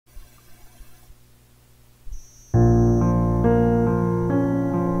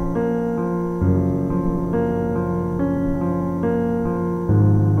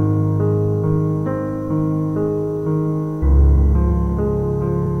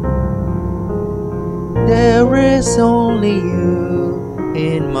There is only you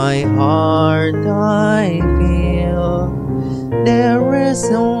in my heart, I feel. There is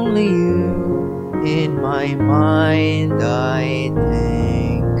only you in my mind, I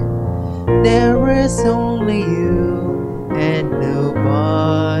think. There is only you and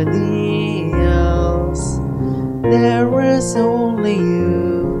nobody else. There is only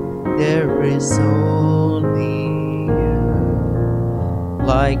you, there is only you.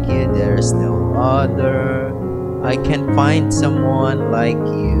 Like you, there's no other. I can't find someone like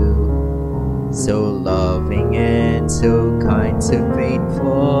you. So loving and so kind, so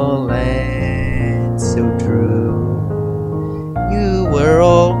faithful and so true. You were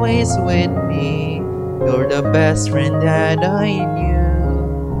always with me. You're the best friend that I knew.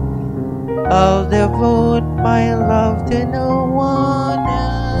 I'll devote my love to no one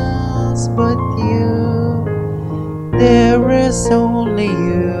else but you. There is only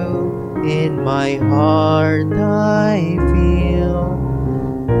you in my heart, I feel.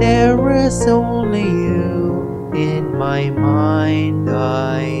 There is only you in my mind,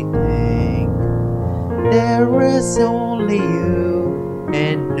 I think. There is only you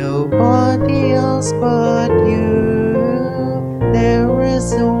and nobody else but you. There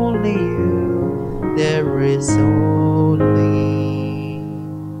is only you, there is only